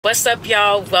What's up,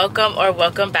 y'all?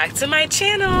 Welcome back to my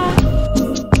channel.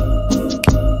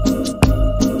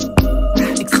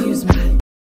 Excuse me.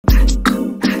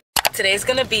 Today's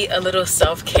gonna be a little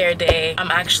self-care day. I'm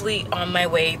actually on my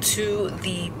way to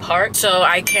the park so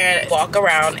I can walk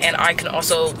around and I can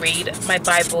also read my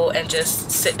Bible and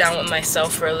just sit down with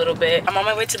myself for a little bit. I'm on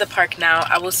my way to the park now.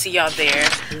 I will see y'all there.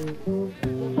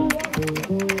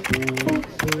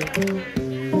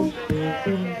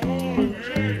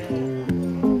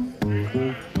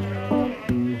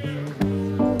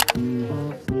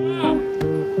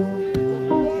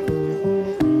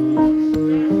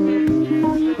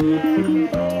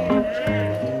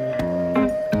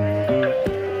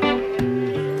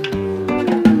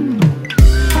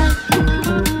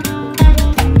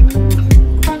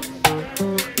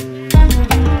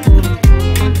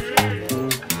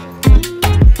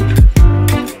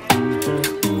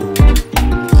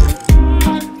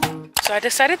 So I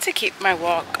decided to keep my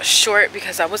walk short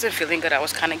because I wasn't feeling good. I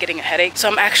was kind of getting a headache. So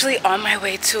I'm actually on my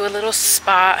way to a little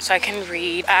spot so I can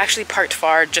read. I actually parked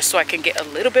far just so I can get a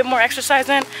little bit more exercise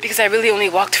in because I really only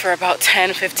walked for about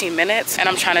 10-15 minutes and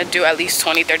I'm trying to do at least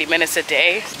 20-30 minutes a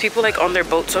day. People like on their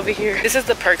boats over here. This is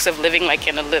the perks of living like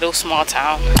in a little small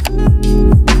town.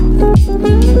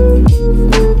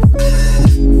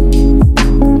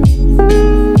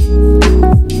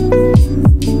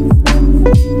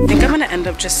 End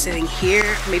up just sitting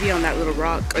here, maybe on that little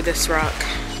rock or this rock,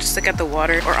 just look at the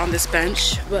water, or on this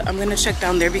bench. But I'm gonna check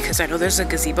down there because I know there's a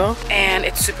gazebo and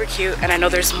it's super cute and I know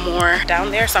there's more down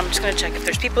there, so I'm just gonna check if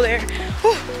there's people there.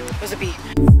 Whew, there's a bee.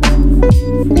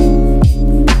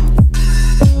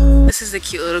 This is the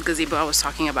cute little gazebo I was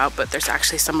talking about, but there's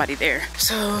actually somebody there.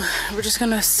 So we're just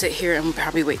gonna sit here and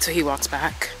probably wait till he walks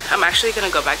back. I'm actually gonna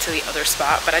go back to the other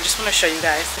spot, but I just wanna show you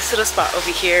guys this little spot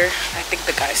over here. I think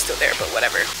the guy's still there, but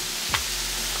whatever.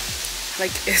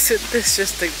 Like, isn't this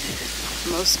just the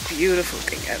most beautiful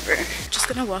thing ever? Just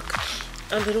gonna walk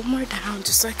a little more down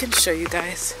just so I can show you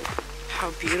guys how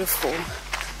beautiful.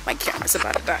 My camera's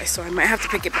about to die, so I might have to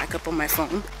pick it back up on my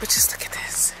phone. But just look at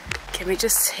this. Can we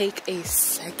just take a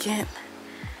second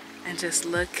and just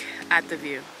look at the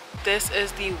view? This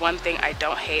is the one thing I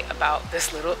don't hate about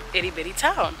this little itty bitty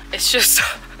town. It's just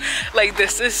like,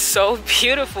 this is so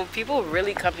beautiful. People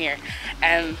really come here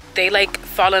and they like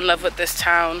fall in love with this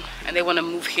town and they want to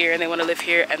move here and they want to live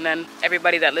here, and then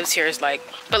everybody that lives here is like,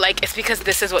 but like, it's because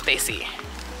this is what they see,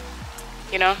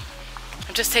 you know?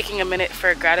 I'm just taking a minute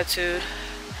for gratitude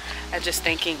and just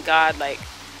thanking God. Like,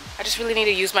 I just really need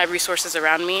to use my resources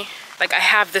around me. Like, I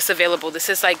have this available. This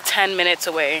is like 10 minutes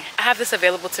away. I have this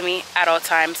available to me at all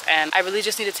times and I really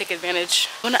just need to take advantage.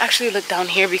 I want to actually look down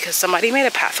here because somebody made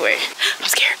a pathway. I'm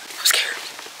scared. I'm scared. I'm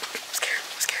scared.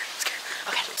 I'm scared. I'm scared.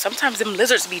 Okay, sometimes them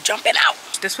lizards be jumping out.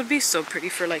 This would be so pretty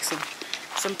for like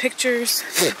some pictures.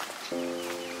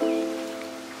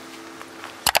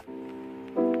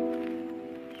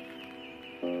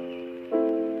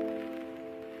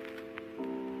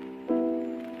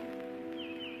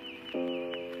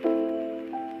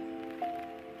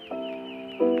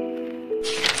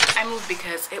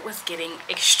 Because it was getting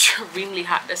extremely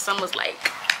hot. The sun was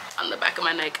like on the back of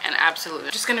my neck, and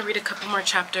absolutely just gonna read a couple more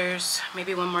chapters,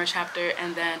 maybe one more chapter,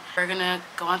 and then we're gonna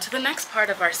go on to the next part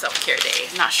of our self-care day.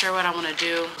 Not sure what I want to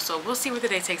do, so we'll see where the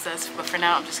day takes us, but for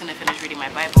now I'm just gonna finish reading my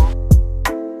Bible.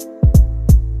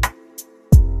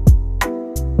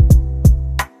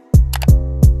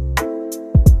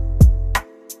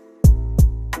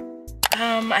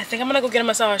 I think I'm gonna go get a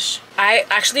massage. I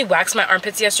actually waxed my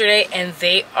armpits yesterday and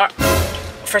they are,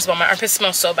 first of all, my armpits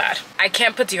smell so bad. I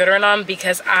can't put deodorant on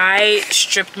because I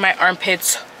stripped my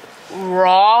armpits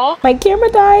raw. My camera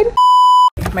died.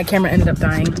 My camera ended up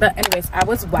dying. But anyways, I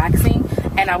was waxing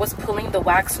and I was pulling the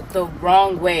wax the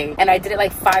wrong way. And I did it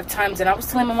like 5 times and I was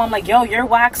telling my mom like, yo, your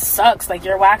wax sucks. Like,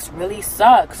 your wax really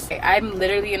sucks. I'm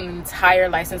literally an entire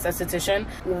licensed esthetician.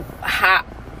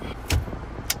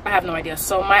 I have no idea.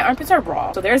 So my armpits are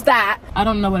raw. So there's that. I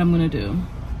don't know what I'm gonna do,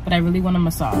 but I really want a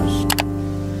massage.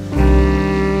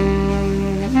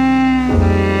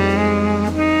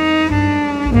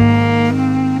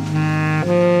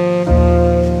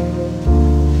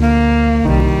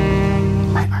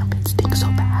 My armpits stink so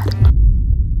bad.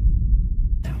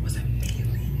 That was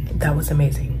amazing. That was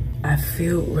amazing. I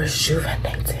feel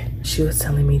rejuvenated. She was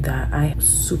telling me that I am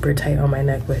super tight on my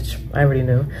neck, which I already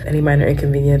knew. Any minor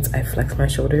inconvenience, I flex my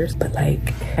shoulders, but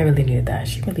like, I really needed that.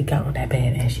 She really got on that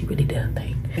bed and she really did a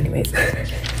thing. Anyways,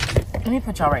 Let me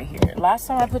put y'all right here. Last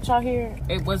time I put y'all here,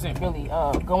 it wasn't really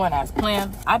going as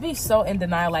planned. I be so in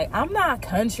denial, like I'm not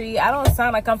country. I don't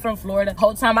sound like I'm from Florida.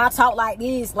 Whole time I talk like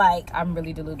this, like I'm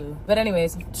really delulu. But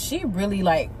anyways, she really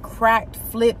like cracked,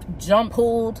 flipped, jumped,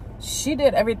 pulled. She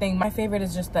did everything. My favorite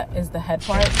is just the head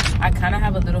part. I kind of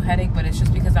have a little headache, but it's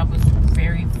just because I was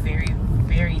very, very,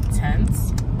 very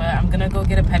tense. But I'm gonna go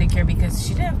get a pedicure because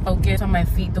she didn't focus on my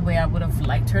feet the way I would have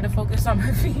liked her to focus on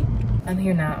her feet. I'm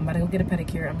here now. I'm about to go get a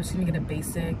pedicure. I'm just gonna get a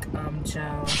basic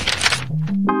gel.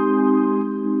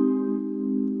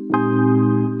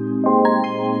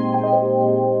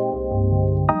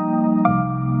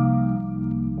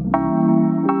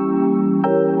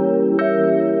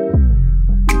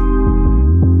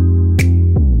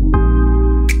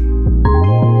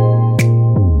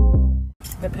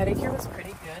 The pedicure was pretty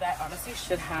good. I honestly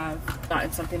should have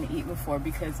gotten something to eat before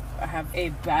because I have a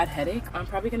bad headache. I'm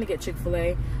probably gonna get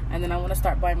Chick-fil-A and then I want to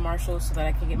start buying Marshalls so that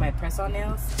I can get my press-on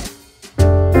nails.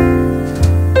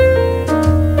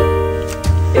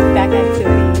 Big back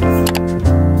activities.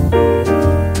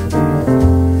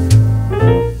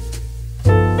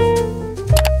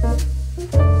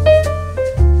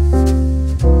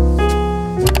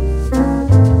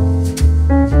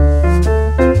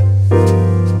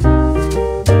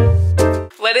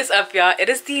 What is up, y'all? It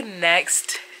is the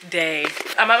next day.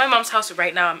 I'm at my mom's house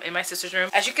right now. I'm in my sister's room.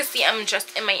 As you can see, I'm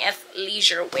just in my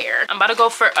leisure wear. I'm about to go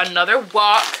for another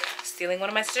walk, stealing one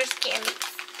of my sister's candies.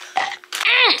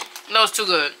 No, it's too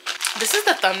good. This is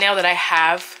the thumbnail that I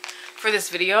have for this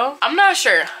video. I'm not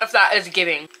sure if that is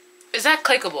giving. Is that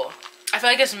clickable? I feel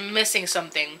like it's missing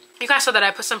something. You guys saw that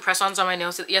I put some press-ons on my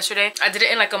nails yesterday. I did it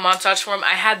in like a montage form.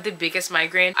 I had the biggest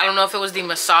migraine. I don't know if it was the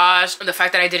massage or the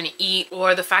fact that I didn't eat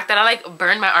or the fact that I like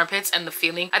burned my armpits and the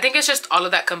feeling. I think it's just all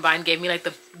of that combined gave me like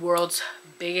the world's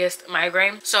biggest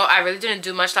migraine. So I really didn't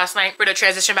do much last night. We're gonna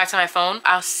transition back to my phone.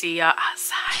 I'll see y'all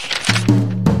outside.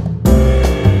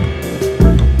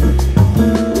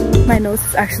 My nose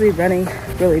is actually running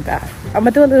really bad. I'm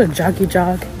gonna do a little joggy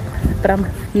jog. But I'm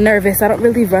nervous. I don't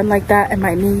really run like that and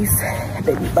my knees,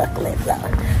 they be buckling, so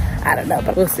I don't know,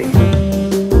 but we'll see.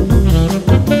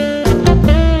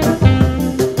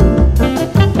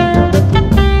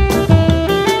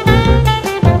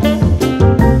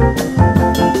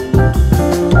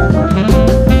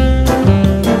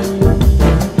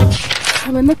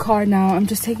 I'm in the car now. I'm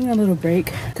just taking a little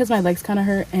break because my legs kind of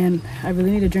hurt and I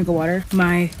really need a drink of water.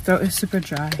 My throat is super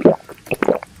dry.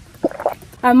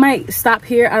 I might stop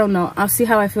here. I don't know. I'll see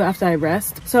how I feel after I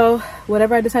rest. So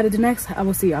whatever I decide to do next, I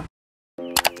will see y'all.